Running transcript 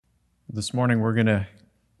This morning we're going to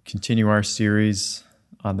continue our series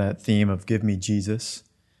on that theme of Give Me Jesus.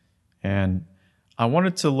 And I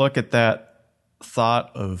wanted to look at that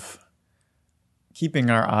thought of keeping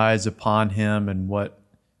our eyes upon Him and what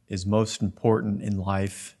is most important in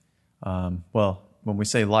life. When we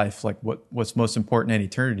say life, like what's most important in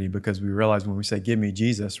eternity, because we realize when we say Give Me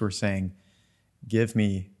Jesus, we're saying give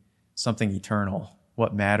me something eternal,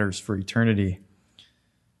 what matters for eternity.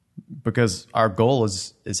 Because our goal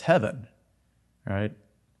is heaven, right?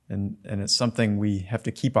 And it's something we have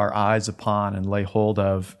to keep our eyes upon and lay hold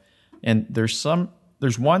of. And there's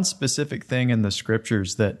one specific thing in the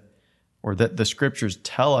scriptures that the scriptures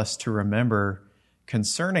tell us to remember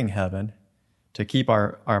concerning heaven, to keep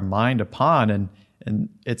our mind upon, and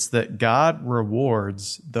it's that God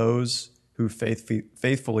rewards those who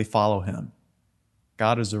faithfully follow Him.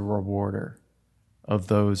 God is a rewarder of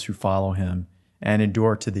those who follow Him and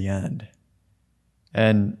endure to the end.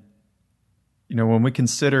 And, when we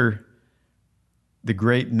consider the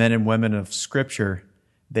great men and women of Scripture,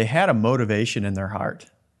 they had a motivation in their heart.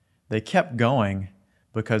 They kept going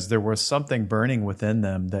because there was something burning within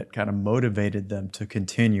them that kind of motivated them to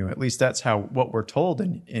continue. At least that's what we're told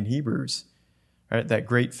in Hebrews, right? That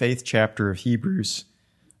great faith chapter of Hebrews.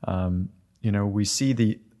 We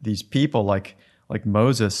see these people like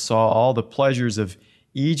Moses saw all the pleasures of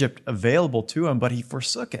Egypt available to him, but he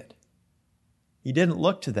forsook it. He didn't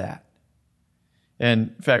look to that.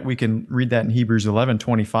 And in fact, we can read that in Hebrews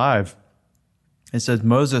 11:25. It says,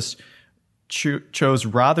 Moses chose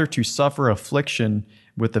rather to suffer affliction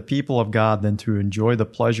with the people of God than to enjoy the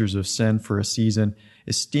pleasures of sin for a season,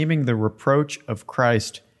 esteeming the reproach of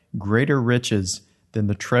Christ greater riches than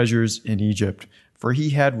the treasures in Egypt. For he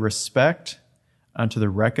had respect unto the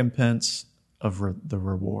recompense of the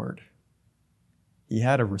reward. He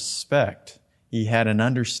had a respect. He had an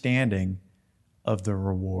understanding of the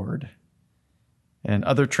reward. And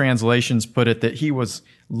other translations put it that he was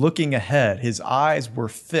looking ahead. His eyes were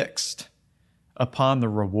fixed upon the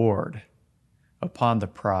reward, upon the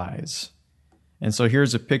prize. And so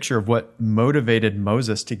here's a picture of what motivated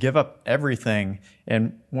Moses to give up everything.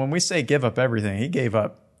 And when we say give up everything, he gave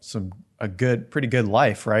up pretty good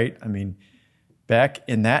life, right? I mean, back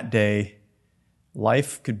in that day,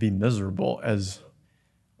 life could be miserable as,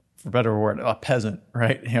 for a better word, a peasant,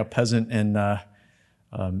 right? Peasant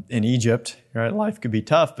in Egypt, right? Life could be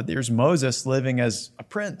tough, but there's Moses living as a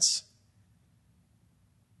prince.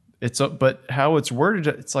 But how it's worded,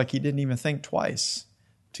 it's like he didn't even think twice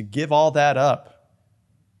to give all that up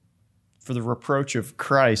for the reproach of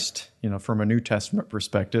Christ. From a New Testament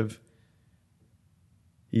perspective,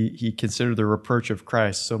 he considered the reproach of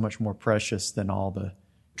Christ so much more precious than all the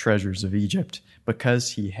treasures of Egypt,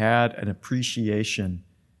 because he had an appreciation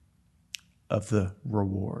of the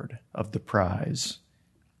reward, of the prize.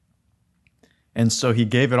 And so he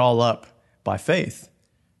gave it all up by faith.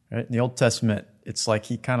 Right? In the Old Testament, it's like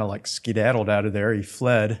he kind of like skedaddled out of there. He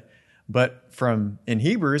fled. But in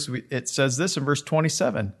Hebrews, it says this in verse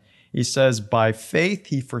 27. He says, by faith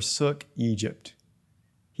he forsook Egypt.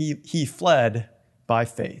 He fled by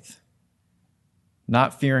faith,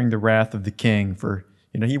 not fearing the wrath of the king. For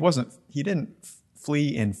he didn't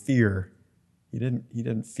flee in fear. He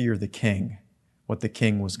didn't fear the king, what the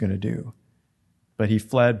king was going to do. But he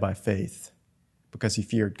fled by faith because he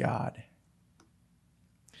feared God.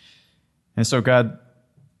 And so God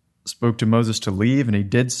spoke to Moses to leave, and he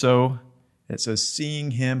did so. It says,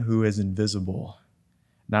 seeing him who is invisible,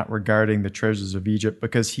 not regarding the treasures of Egypt,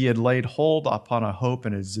 because he had laid hold upon a hope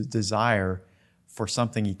and a desire for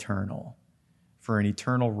something eternal, for an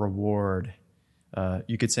eternal reward.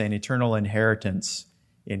 You could say an eternal inheritance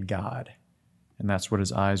in God. And that's what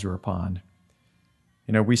his eyes were upon.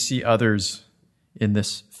 We see others in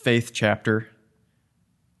this faith chapter.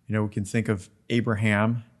 We can think of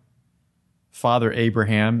Abraham, Father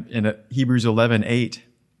Abraham, in Hebrews 11:8.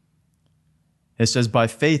 It says, by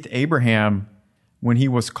faith Abraham, when he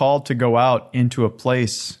was called to go out into a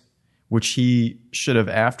place which he should have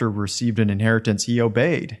after received an inheritance, he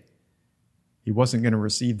obeyed. He wasn't going to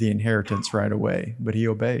receive the inheritance right away, but he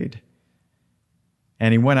obeyed.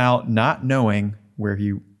 And he went out not knowing where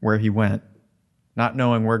he went, not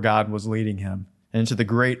knowing where God was leading him, into the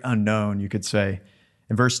great unknown, you could say.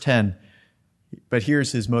 In verse 10, but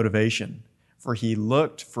here's his motivation. For he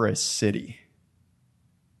looked for a city.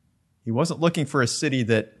 He wasn't looking for a city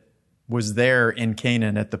that was there in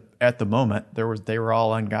Canaan at the moment. They were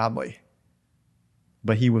all ungodly.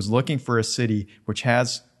 But he was looking for a city which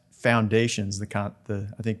has foundations. I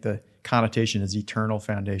think the connotation is eternal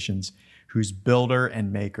foundations, whose builder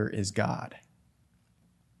and maker is God.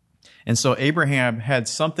 And so Abraham had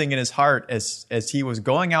something in his heart as he was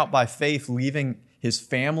going out by faith, leaving his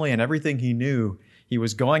family and everything he knew. He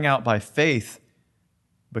was going out by faith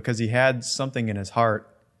because he had something in his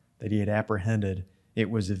heart that he had apprehended. It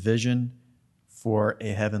was a vision for a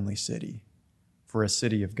heavenly city, for a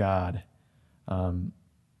city of God.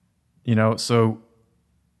 So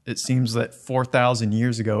it seems that 4,000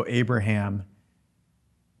 years ago, Abraham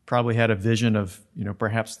probably had a vision of,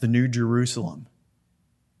 perhaps the New Jerusalem.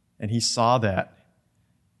 And he saw that.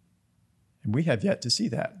 And we have yet to see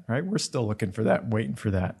that, right? We're still looking for that, waiting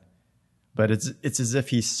for that. But it's as if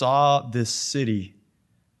he saw this city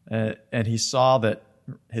and he saw that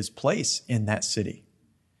his place in that city.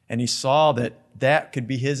 And he saw that that could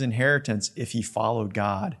be his inheritance if he followed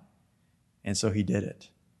God. And so he did it.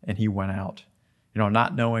 And he went out,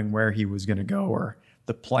 not knowing where he was going to go or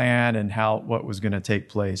the plan and what was going to take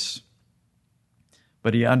place.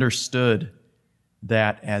 But he understood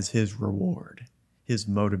that as his reward, his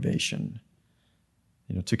motivation,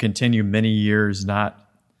 to continue many years not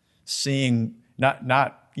seeing,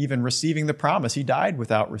 not even receiving the promise. He died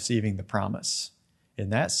without receiving the promise. In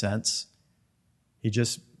that sense, he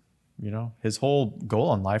just, his whole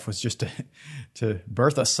goal in life was just to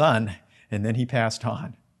birth a son, and then he passed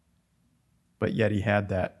on. But yet he had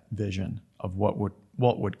that vision of what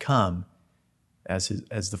would come as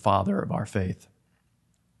the father of our faith.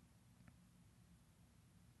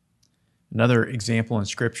 Another example in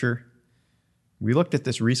Scripture, we looked at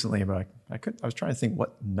this recently, but I was trying to think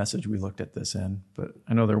what message we looked at this in, but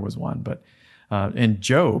I know there was one. But in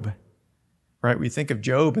Job, right, we think of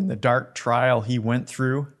Job and the dark trial he went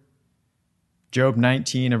through. Job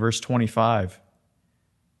 19 and verse 25.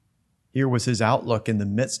 Here was his outlook in the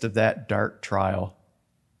midst of that dark trial.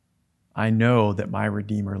 I know that my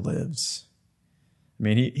Redeemer lives. I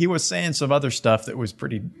mean, he was saying some other stuff that was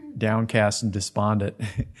pretty downcast and despondent,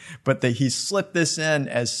 but that he slipped this in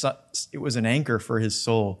as it was an anchor for his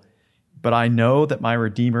soul. But I know that my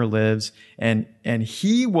Redeemer lives, and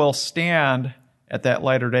he will stand at that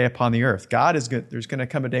latter day upon the earth. God is good. There's going to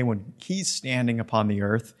come a day when he's standing upon the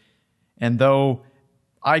earth, and though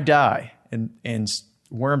I die and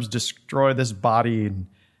worms destroy this body, and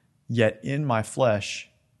yet in my flesh,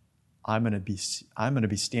 I'm going to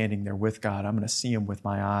be standing there with God. I'm going to see him with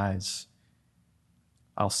my eyes.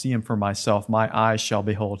 I'll see him for myself. My eyes shall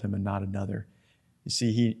behold him and not another. You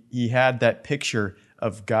see, he had that picture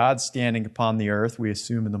of God standing upon the earth, we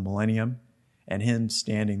assume in the millennium, and him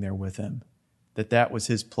standing there with him. That was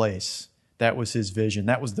his place. That was his vision.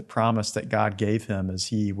 That was the promise that God gave him as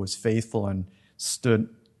he was faithful and stood,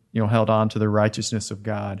 held on to the righteousness of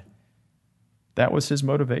God. That was his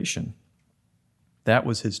motivation. That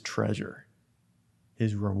was his treasure,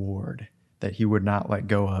 his reward that he would not let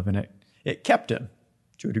go of. And it kept him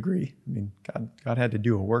to a degree. I mean, God had to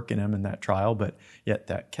do a work in him in that trial, but yet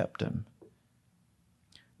that kept him.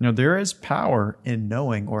 There is power in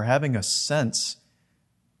knowing or having a sense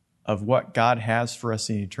of what God has for us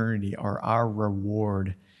in eternity or our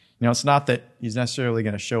reward. It's not that he's necessarily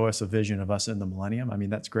going to show us a vision of us in the millennium. I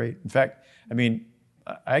mean, that's great. In fact,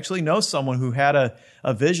 I actually know someone who had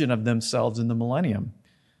a vision of themselves in the millennium.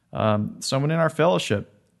 Someone in our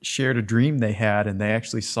fellowship shared a dream they had, and they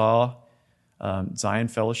actually saw Zion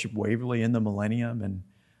Fellowship Waverly in the millennium.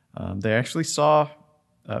 And they actually saw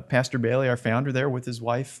Pastor Bailey, our founder, there with his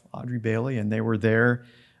wife, Audrey Bailey, and they were there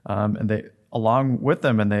and they along with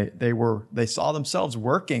them, and they saw themselves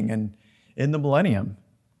working and in the millennium.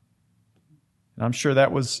 And I'm sure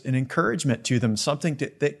that was an encouragement to them, something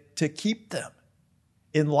to keep them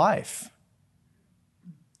in life.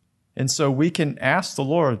 And so we can ask the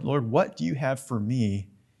Lord, what do you have for me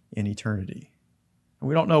in eternity? And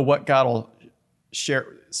we don't know what God will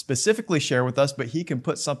specifically share with us, but he can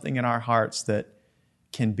put something in our hearts that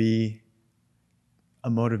can be a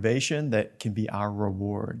motivation, that can be our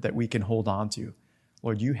reward, that we can hold on to.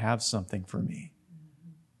 Lord, you have something for me.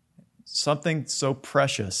 Something so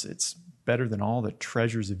precious, it's better than all the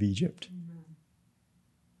treasures of Egypt.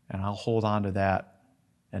 And I'll hold on to that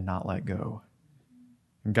and not let go.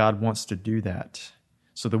 And God wants to do that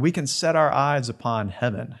so that we can set our eyes upon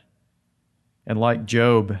heaven. And like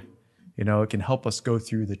Job, it can help us go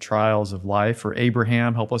through the trials of life, or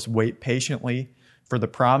Abraham, help us wait patiently for the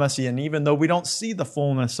promise. And even though we don't see the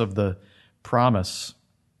fullness of the promise,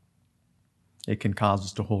 it can cause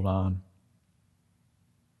us to hold on.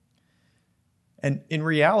 And in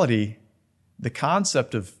reality, the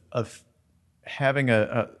concept of having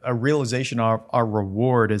a realization of our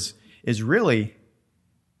reward is really,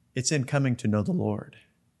 it's in coming to know the Lord.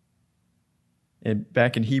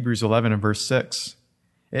 Back in Hebrews 11 and verse 6,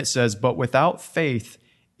 it says, "But without faith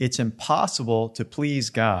it's impossible to please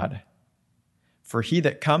God. For he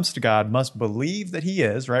that comes to God must believe that he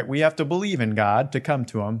is, right? We have to believe in God to come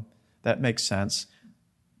to him. That makes sense.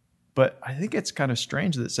 But I think it's kind of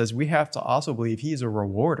strange that it says we have to also believe he's a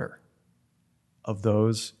rewarder of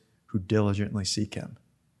those who diligently seek him.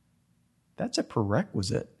 That's a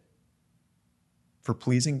prerequisite for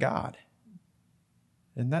pleasing God.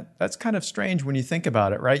 And that's kind of strange when you think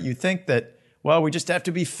about it, right? You think that, well, we just have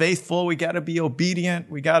to be faithful. We got to be obedient.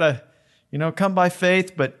 We got to, come by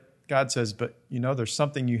faith. But God says, but there's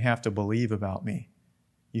something you have to believe about me.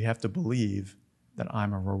 You have to believe that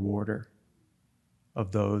I'm a rewarder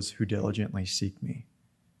of those who diligently seek me.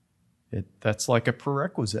 That's like a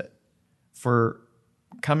prerequisite for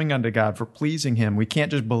coming unto God, for pleasing him. We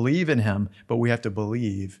can't just believe in him, but we have to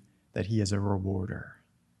believe that he is a rewarder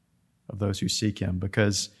of those who seek him.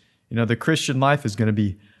 Because, the Christian life is going to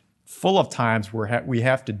be full of times where we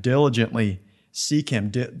have to diligently seek him,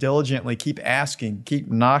 diligently keep asking, keep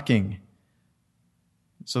knocking,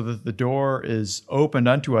 so that the door is opened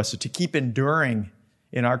unto us, so to keep enduring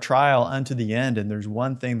in our trial unto the end. And there's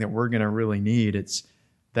one thing that we're going to really need. It's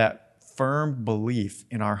that firm belief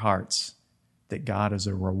in our hearts that God is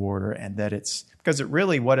a rewarder, and that because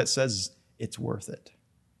what it says is it's worth it.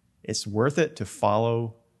 It's worth it to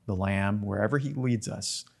follow the Lamb wherever he leads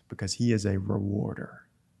us, because he is a rewarder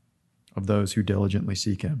of those who diligently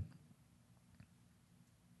seek him.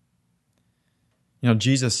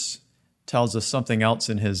 Jesus tells us something else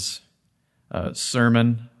in his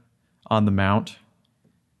Sermon on the Mount.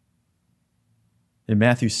 In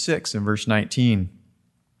Matthew 6 and verse 19,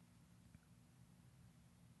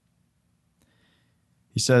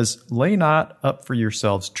 he says, "Lay not up for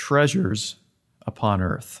yourselves treasures upon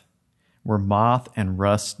earth, where moth and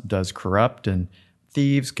rust does corrupt, and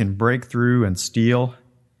thieves can break through and steal."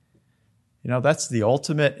 That's the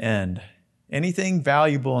ultimate end. Anything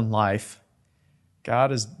valuable in life,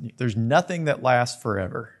 there's nothing that lasts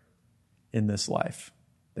forever in this life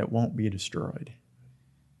that won't be destroyed.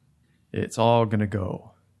 It's all going to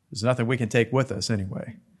go. There's nothing we can take with us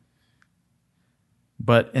anyway.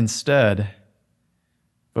 But instead,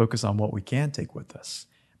 focus on what we can take with us.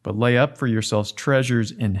 But lay up for yourselves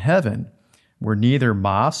treasures in heaven, where neither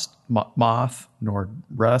moth nor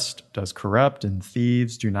rust does corrupt, and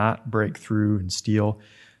thieves do not break through and steal.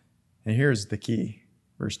 And here's the key,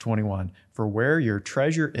 verse 21. "For where your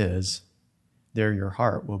treasure is, there your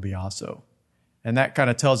heart will be also." And that kind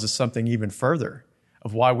of tells us something even further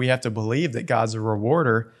of why we have to believe that God's a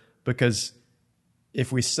rewarder, because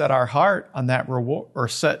if we set our heart on that reward, or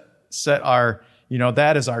set our,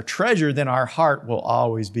 that is our treasure, then our heart will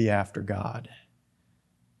always be after God.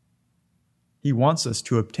 He wants us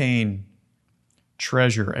to obtain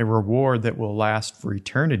treasure, a reward that will last for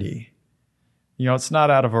eternity. It's not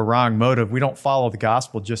out of a wrong motive. We don't follow the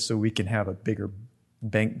gospel just so we can have a bigger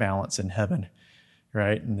bank balance in heaven,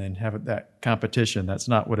 right? And then have that competition. That's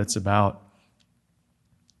not what it's about.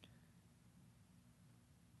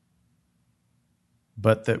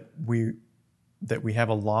 But that we have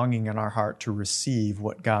a longing in our heart to receive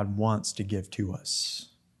what God wants to give to us.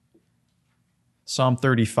 Psalm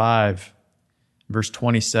 35, verse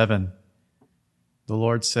 27, the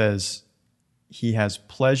Lord says, he has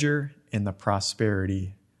pleasure in the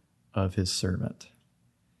prosperity of his servant.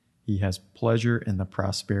 He has pleasure in the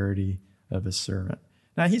prosperity of his servant.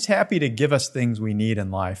 Now, he's happy to give us things we need in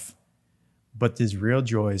life, but his real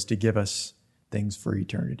joy is to give us things for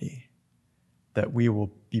eternity. That we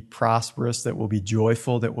will be prosperous, that we'll be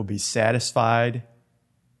joyful, that we'll be satisfied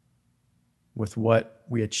with what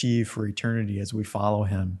we achieve for eternity as we follow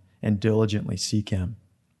him and diligently seek him.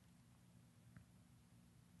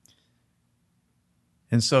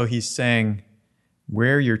 And so he's saying,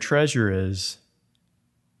 where your treasure is,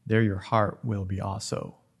 there your heart will be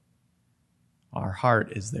also. Our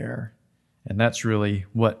heart is there. And that's really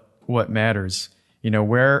what matters.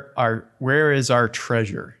 Where is our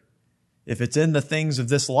treasure? If it's in the things of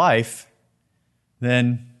this life,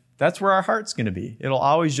 then that's where our heart's going to be. It'll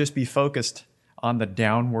always just be focused on the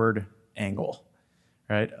downward angle,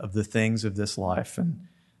 right, of the things of this life. And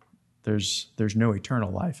there's no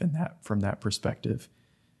eternal life in that from that perspective.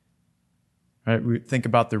 Right? We think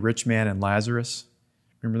about the rich man and Lazarus.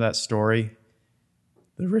 Remember that story?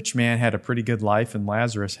 The rich man had a pretty good life, and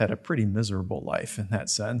Lazarus had a pretty miserable life in that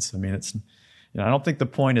sense. I mean, I don't think the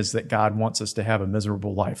point is that God wants us to have a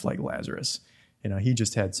miserable life like Lazarus. He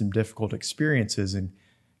just had some difficult experiences, and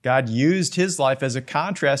God used his life as a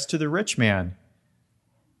contrast to the rich man.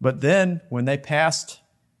 But then when they passed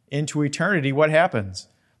into eternity, what happens?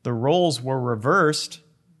 The roles were reversed,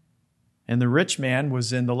 and the rich man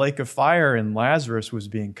was in the lake of fire, and Lazarus was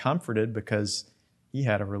being comforted because He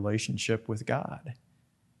had a relationship with God.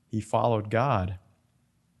 He followed God.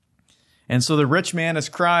 And so the rich man is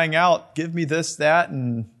crying out, give me this, that,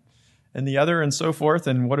 and the other, and so forth.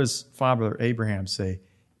 And what does Father Abraham say?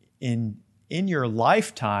 In your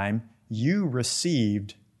lifetime, you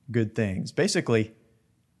received good things. Basically,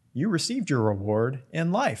 you received your reward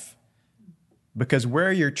in life. Because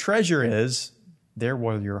where your treasure is, there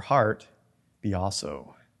will your heart be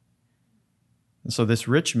also. And so this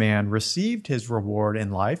rich man received his reward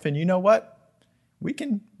in life. And you know what? We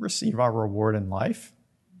can receive our reward in life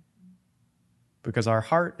because our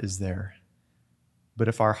heart is there. But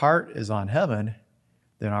if our heart is on heaven,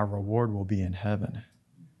 then our reward will be in heaven.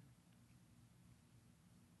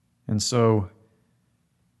 And so,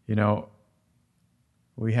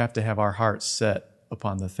 we have to have our hearts set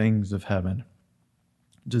upon the things of heaven,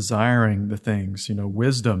 desiring the things,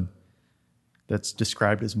 wisdom that's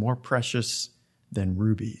described as more precious than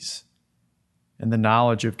rubies, and the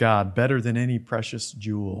knowledge of God better than any precious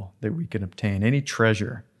jewel that we can obtain, any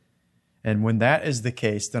treasure. And when that is the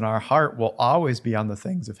case, then our heart will always be on the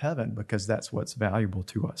things of heaven because that's what's valuable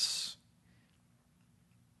to us.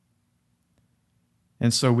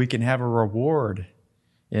 And so we can have a reward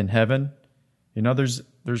in heaven. There's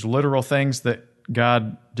literal things that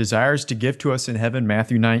God desires to give to us in heaven.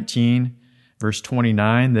 Matthew 19, verse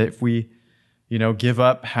 29, that if we, give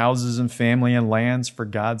up houses and family and lands for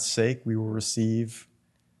God's sake, we will receive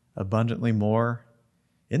abundantly more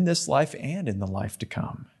in this life and in the life to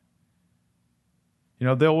come.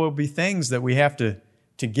 There will be things that we have to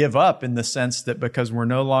give up in the sense that because we're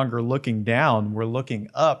no longer looking down, we're looking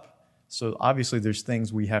up. So obviously there's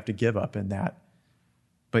things we have to give up in that.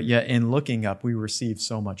 But yet in looking up, we receive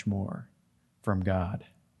so much more from God.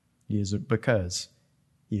 Because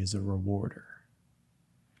He is a rewarder.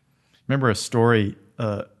 Remember a story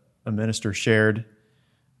a minister shared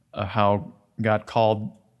how God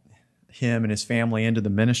called him and his family into the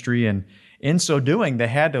ministry. And in so doing, they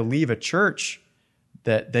had to leave a church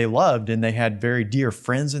that they loved, and they had very dear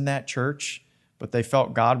friends in that church, but they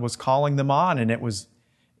felt God was calling them on, and it was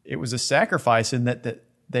a sacrifice in that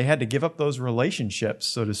they had to give up those relationships,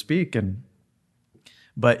 so to speak.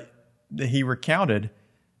 But he recounted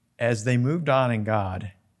as they moved on in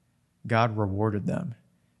God, God rewarded them.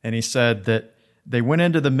 And he said that they went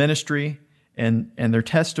into the ministry, and their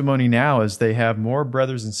testimony now is they have more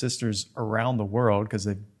brothers and sisters around the world because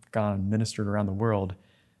they've gone and ministered around the world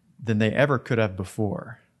than they ever could have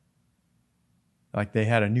before. Like they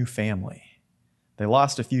had a new family. They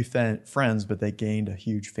lost a few friends, but they gained a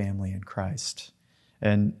huge family in Christ.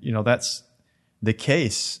 And, that's the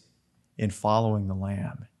case in following the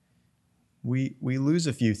Lamb. We lose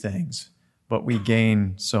a few things, but we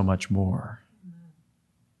gain so much more.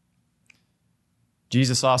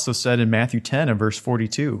 Jesus also said in Matthew 10 and verse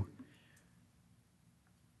 42,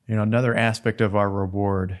 another aspect of our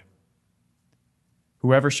reward,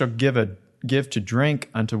 whoever shall give to drink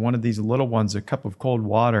unto one of these little ones a cup of cold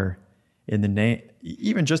water in the name,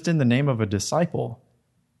 even just in the name of a disciple,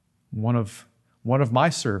 one of my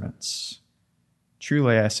servants,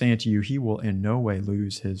 truly I say unto you, he will in no way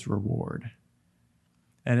lose his reward.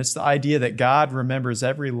 And it's the idea that God remembers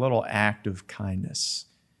every little act of kindness,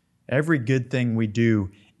 every good thing we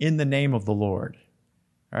do in the name of the Lord,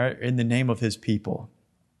 right? In the name of His people,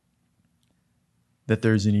 that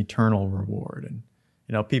there's an eternal reward.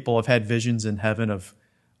 And people have had visions in heaven of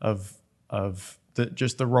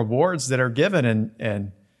just the rewards that are given.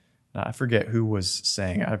 And I forget who was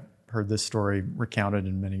saying, I've heard this story recounted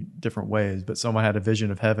in many different ways, but someone had a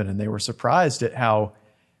vision of heaven and they were surprised at how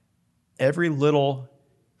every little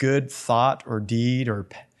good thought or deed or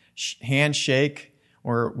handshake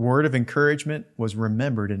or word of encouragement was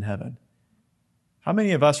remembered in heaven. How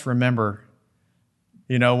many of us remember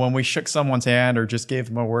when we shook someone's hand or just gave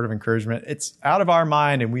them a word of encouragement? It's out of our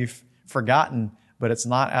mind and we've forgotten, but it's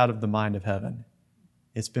not out of the mind of heaven.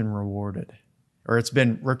 It's been rewarded, or it's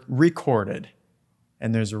been recorded,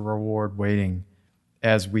 and there's a reward waiting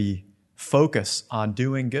as we focus on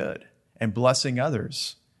doing good and blessing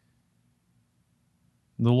others.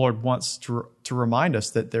 The Lord wants to remind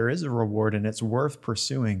us that there is a reward, and it's worth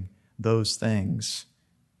pursuing those things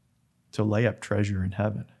to lay up treasure in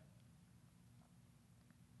heaven.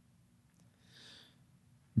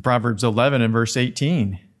 In Proverbs 11 and verse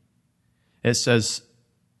 18, it says,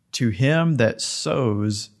 to him that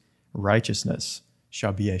sows righteousness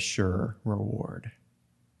shall be a sure reward.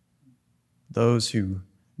 Those who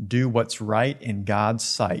do what's right in God's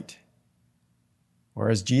sight, or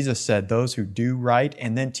as Jesus said, those who do right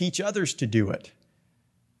and then teach others to do it,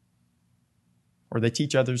 or they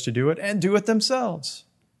teach others to do it and do it themselves,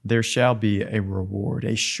 there shall be a reward,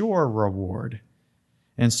 a sure reward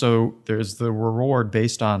And so there's the reward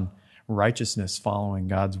based on righteousness, following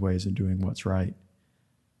God's ways and doing what's right.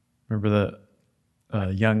 Remember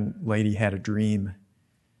the young lady had a dream,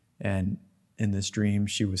 and in this dream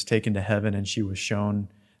she was taken to heaven and she was shown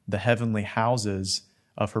the heavenly houses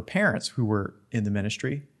of her parents who were in the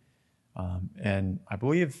ministry. And I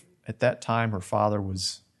believe at that time her father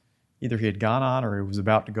was, either he had gone on or he was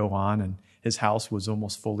about to go on, and his house was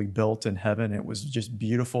almost fully built in heaven. It was just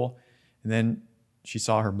beautiful. And then she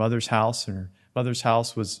saw her mother's house, and her mother's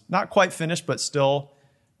house was not quite finished, but still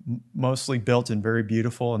mostly built and very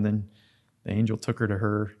beautiful. And then the angel took her to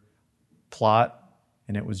her plot,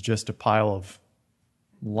 and it was just a pile of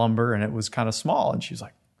lumber, and it was kind of small. And she's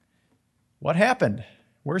like, "What happened?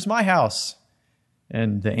 Where's my house?"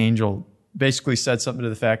 And the angel basically said something to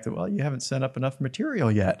the fact that, "Well, you haven't sent up enough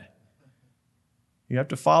material yet. You have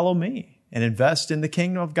to follow me and invest in the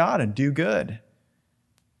kingdom of God and do good."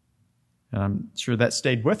 And I'm sure that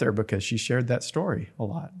stayed with her because she shared that story a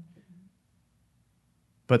lot.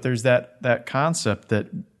 But there's that concept that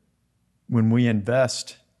when we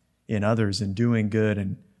invest in others and doing good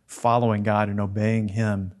and following God and obeying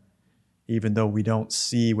Him, even though we don't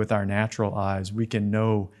see with our natural eyes, we can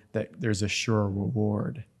know that there's a sure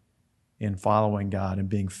reward in following God and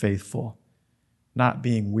being faithful, not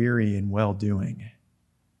being weary in well-doing.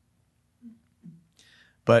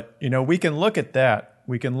 But, we can look at that.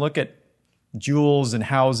 We can look at jewels and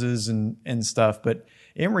houses and stuff, but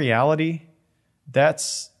in reality,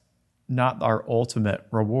 that's not our ultimate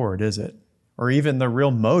reward, is it? Or even the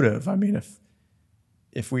real motive. I mean,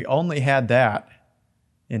 if we only had that,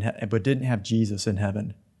 but didn't have Jesus in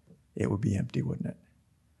heaven, it would be empty, wouldn't it?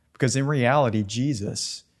 Because in reality,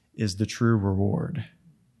 Jesus is the true reward.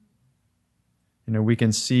 We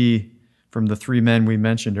can see from the three men we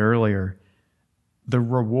mentioned earlier, the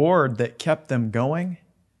reward that kept them going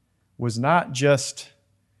was not just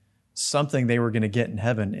something they were going to get in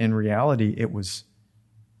heaven. In reality, it was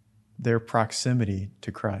their proximity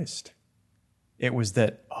to Christ. It was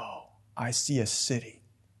that, I see a city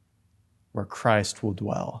where Christ will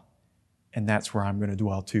dwell, and that's where I'm going to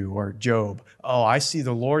dwell too. Or Job, I see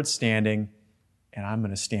the Lord standing, and I'm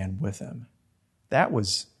going to stand with him. That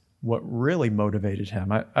was what really motivated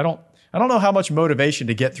him. I don't know how much motivation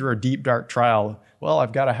to get through a deep, dark trial. Well,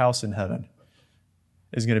 I've got a house in heaven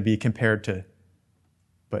is going to be compared to,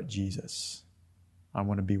 but Jesus, I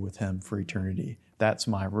want to be with him for eternity. That's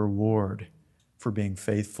my reward for being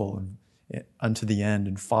faithful and unto the end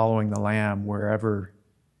and following the Lamb wherever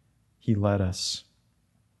he led us.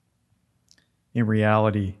 In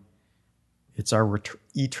reality, it's our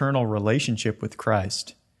eternal relationship with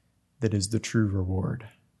Christ that is the true reward.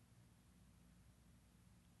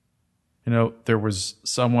 There was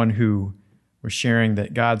someone who was sharing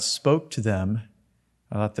that God spoke to them.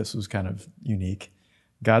 I thought this was kind of unique.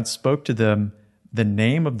 God spoke to them the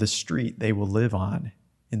name of the street they will live on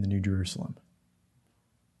in the New Jerusalem.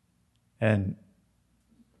 And,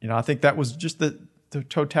 I think that was just the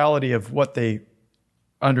totality of what they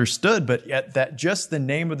understood, but yet that just the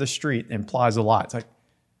name of the street implies a lot. It's like,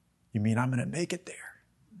 you mean I'm going to make it there?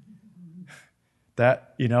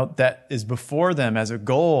 That, that is before them as a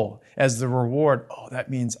goal, as the reward.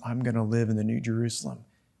 That means I'm going to live in the New Jerusalem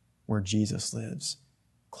where Jesus lives,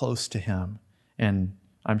 close to him. And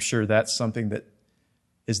I'm sure that's something that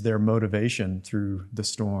is their motivation through the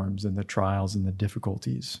storms and the trials and the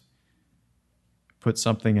difficulties. Put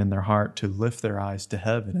something in their heart to lift their eyes to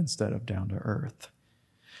heaven instead of down to earth.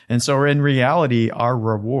 And so in reality, our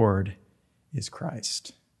reward is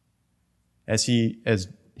Christ. As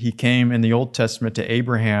he came in the Old Testament to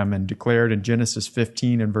Abraham and declared in Genesis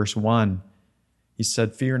 15 and verse 1, he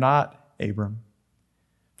said, "Fear not, Abram,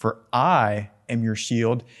 for I am your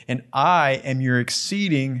shield, and I am your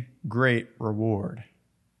exceeding great reward."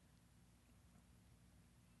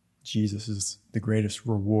 Jesus is the greatest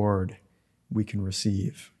reward we can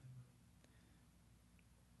receive.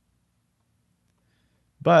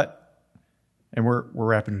 But, and we're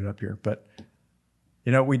wrapping it up here, but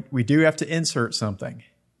we do have to insert something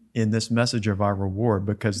in this message of our reward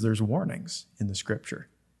because there's warnings in the scripture.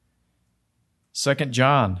 2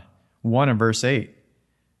 John 1 and verse 8.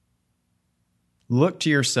 "Look to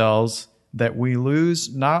yourselves that we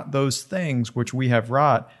lose not those things which we have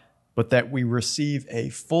wrought, but that we receive a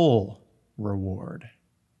full reward."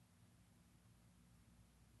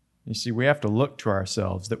 You see, we have to look to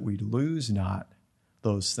ourselves that we lose not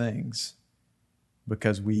those things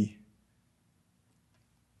because we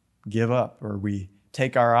give up or we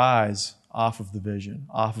take our eyes off of the vision,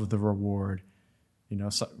 off of the reward.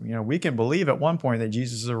 We can believe at one point that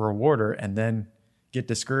Jesus is a rewarder and then get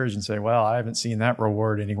discouraged and say, well, I haven't seen that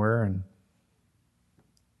reward anywhere. And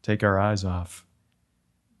take our eyes off.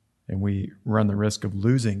 And we run the risk of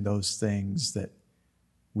losing those things that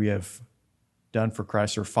we have done for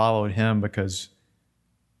Christ or followed him because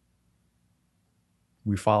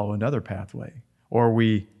we follow another pathway. Or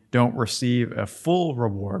we don't receive a full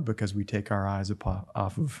reward because we take our eyes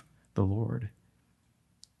off of the Lord.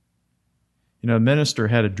 You know, a minister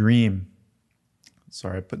had a dream.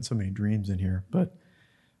 Sorry, I put so many dreams in here, but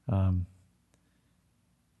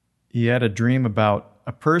he had a dream about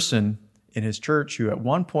a person in his church who, at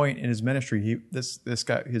one point in his ministry, this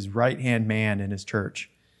guy, his right-hand man in his church,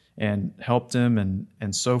 and helped him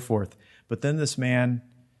and so forth. But then this man,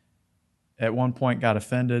 at one point, got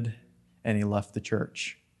offended and he left the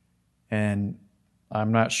church. And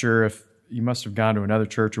I'm not sure if he must have gone to another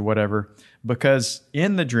church or whatever, because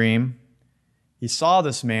in the dream, he saw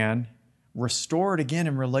this man restored again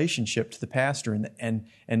in relationship to the pastor.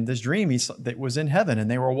 And this dream that was in heaven, and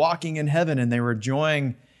they were walking in heaven, and they were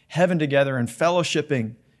enjoying heaven together and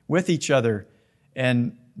fellowshipping with each other.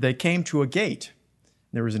 And they came to a gate.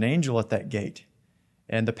 There was an angel at that gate.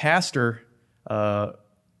 And the pastor, the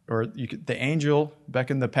angel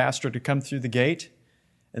beckoned the pastor to come through the gate.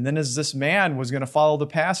 And then as this man was going to follow the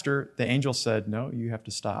pastor, the angel said, "No, you have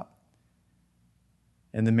to stop."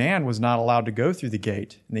 And the man was not allowed to go through the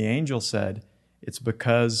gate. And the angel said, "It's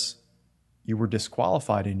because you were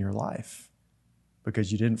disqualified in your life,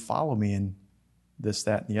 because you didn't follow me in this,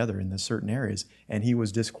 that, and the other in the certain areas." And he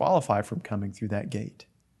was disqualified from coming through that gate.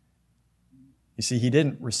 You see, he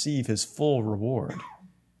didn't receive his full reward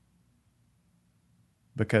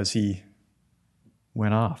because he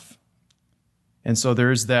went off. And so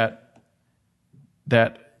there's that,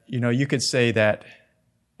 you could say that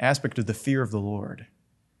aspect of the fear of the Lord.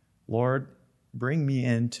 Lord, bring me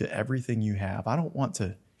into everything you have. I don't want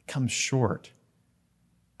to come short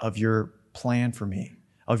of your plan for me,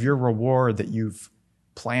 of your reward that you've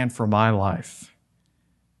planned for my life.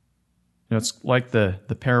 It's like the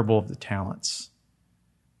parable of the talents.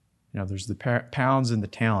 There's the pounds and the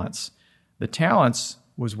talents. The talents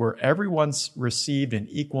was where everyone's received an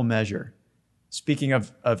equal measure. Speaking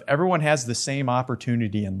of everyone has the same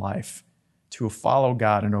opportunity in life to follow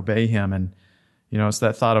God and obey him. And, it's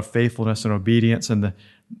that thought of faithfulness and obedience. And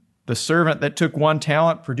the servant that took 1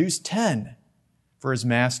 talent produced 10 for his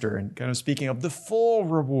master. And kind of speaking of the full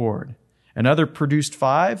reward. Another produced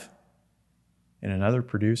 5, and another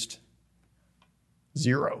produced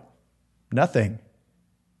 0. Nothing.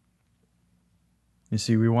 You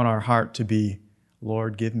see, we want our heart to be,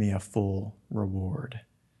 Lord, give me a full reward.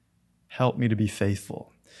 Help me to be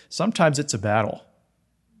faithful. Sometimes it's a battle.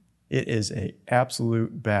 It is an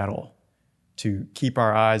absolute battle to keep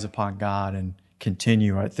our eyes upon God and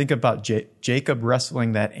continue. I think about Jacob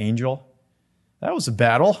wrestling that angel. That was a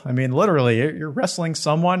battle. I mean, literally, you're wrestling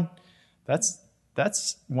someone. That's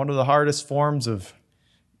one of the hardest forms of,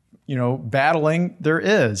 battling there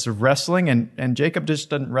is, of wrestling. And Jacob just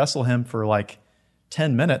didn't wrestle him for like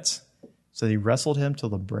 10 minutes. So he wrestled him till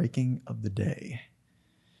the breaking of the day.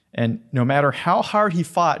 And no matter how hard he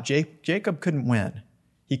fought, Jacob couldn't win.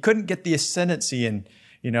 He couldn't get the ascendancy and,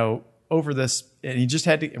 over this. And he just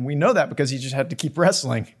had to, and we know that because he just had to keep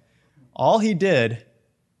wrestling. All he did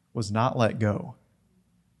was not let go.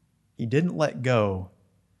 He didn't let go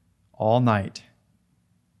all night.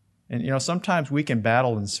 And, sometimes we can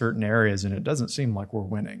battle in certain areas and it doesn't seem like we're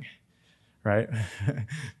winning, right?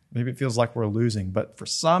 Maybe it feels like we're losing, but for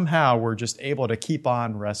somehow we're just able to keep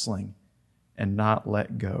on wrestling and not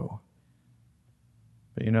let go.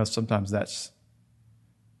 But sometimes that's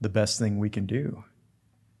the best thing we can do.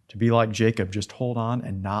 To be like Jacob, just hold on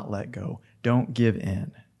and not let go. Don't give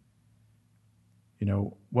in.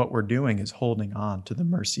 What we're doing is holding on to the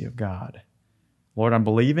mercy of God. Lord, I'm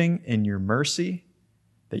believing in your mercy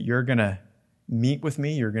that you're going to meet with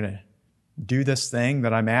me. You're going to do this thing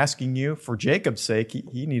that I'm asking you. For Jacob's sake,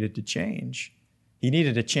 he needed to change. He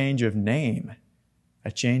needed a change of name,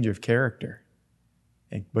 a change of character.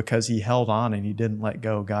 And because he held on and he didn't let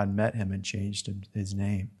go, God met him and changed his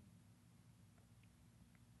name.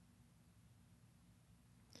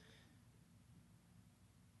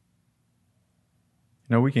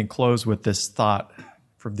 We can close with this thought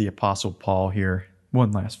from the Apostle Paul here.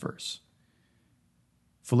 One last verse.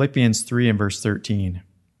 Philippians 3 and verse 13.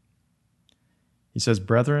 He says,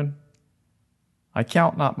 "Brethren, I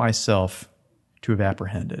count not myself to have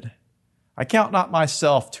apprehended. I count not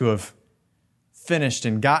myself to have finished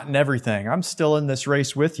and gotten everything. I'm still in this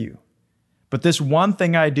race with you. But this one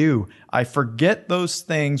thing I do, I forget those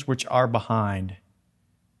things which are behind."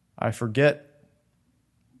 I forget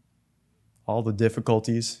all the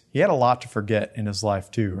difficulties. He had a lot to forget in his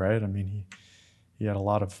life too, right? I mean, He had a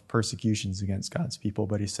lot of persecutions against God's people,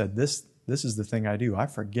 but he said, this is the thing I do. I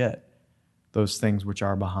forget those things which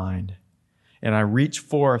are behind, and I reach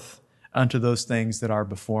forth unto those things that are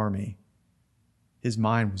before me. His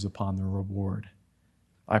mind was upon the reward.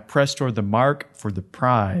 I press toward the mark for the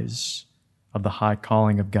prize of the high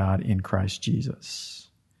calling of God in Christ Jesus.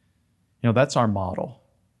 That's our model.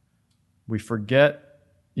 We forget,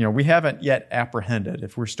 we haven't yet apprehended.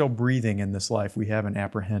 If we're still breathing in this life, we haven't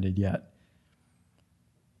apprehended yet.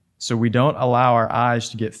 So we don't allow our eyes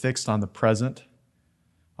to get fixed on the present,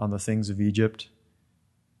 on the things of Egypt,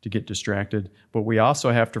 to get distracted. But we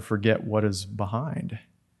also have to forget what is behind.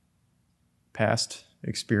 Past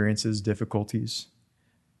experiences, difficulties.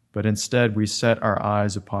 But instead, we set our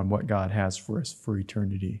eyes upon what God has for us for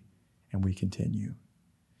eternity, and we continue.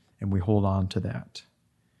 And we hold on to that.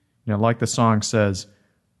 Like the song says,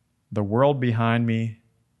 the world behind me,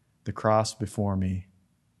 the cross before me,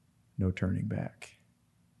 no turning back.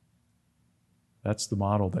 That's the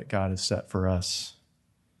model that God has set for us.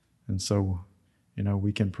 And so,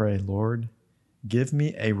 we can pray, Lord, give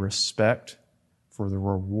me a respect for the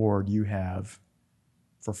reward you have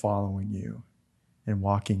for following you and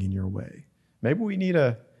walking in your way. Maybe we need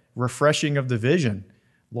a refreshing of the vision.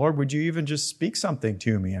 Lord, would you even just speak something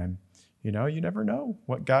to me? You never know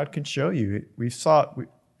what God can show you. We've saw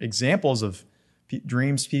examples of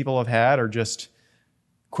dreams people have had are just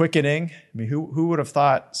quickening. Who would have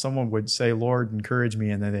thought someone would say, Lord, encourage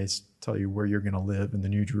me, and then they tell you where you're going to live in the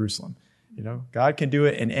New Jerusalem. God can do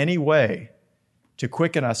it in any way to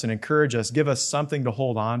quicken us and encourage us, give us something to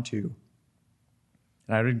hold on to.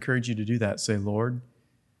 And I would encourage you to do that. Say, Lord,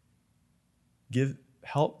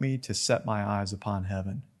 help me to set my eyes upon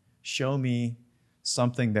heaven. Show me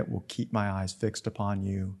something that will keep my eyes fixed upon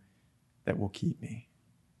you, that will keep me.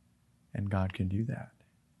 And God can do that.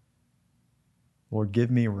 Lord,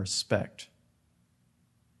 give me a respect,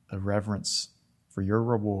 a reverence for your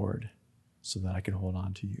reward so that I can hold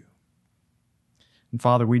on to you. And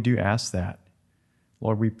Father, we do ask that.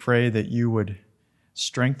 Lord, we pray that you would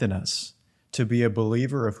strengthen us to be a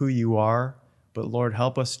believer of who you are, but Lord,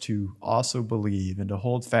 help us to also believe and to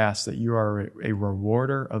hold fast that you are a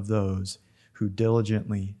rewarder of those who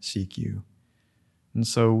diligently seek you. And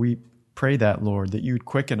so we pray that, Lord, that you'd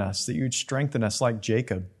quicken us, that you'd strengthen us like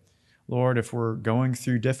Jacob. Lord, if we're going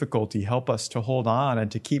through difficulty, help us to hold on and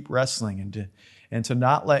to keep wrestling and to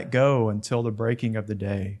not let go until the breaking of the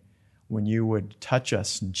day, when you would touch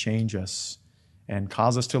us and change us and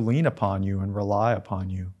cause us to lean upon you and rely upon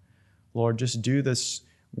you. Lord, just do this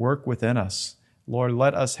work within us. Lord,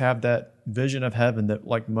 let us have that vision of heaven that,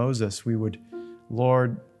 like Moses, we would,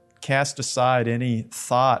 Lord, cast aside any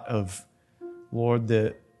thought of, Lord,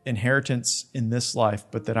 the inheritance in this life,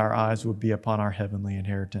 but that our eyes would be upon our heavenly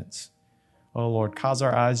inheritance. Oh, Lord, cause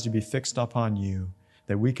our eyes to be fixed upon you,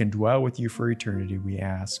 that we can dwell with you for eternity, we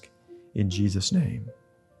ask. In Jesus' name,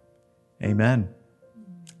 amen.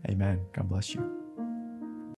 Amen. God bless you.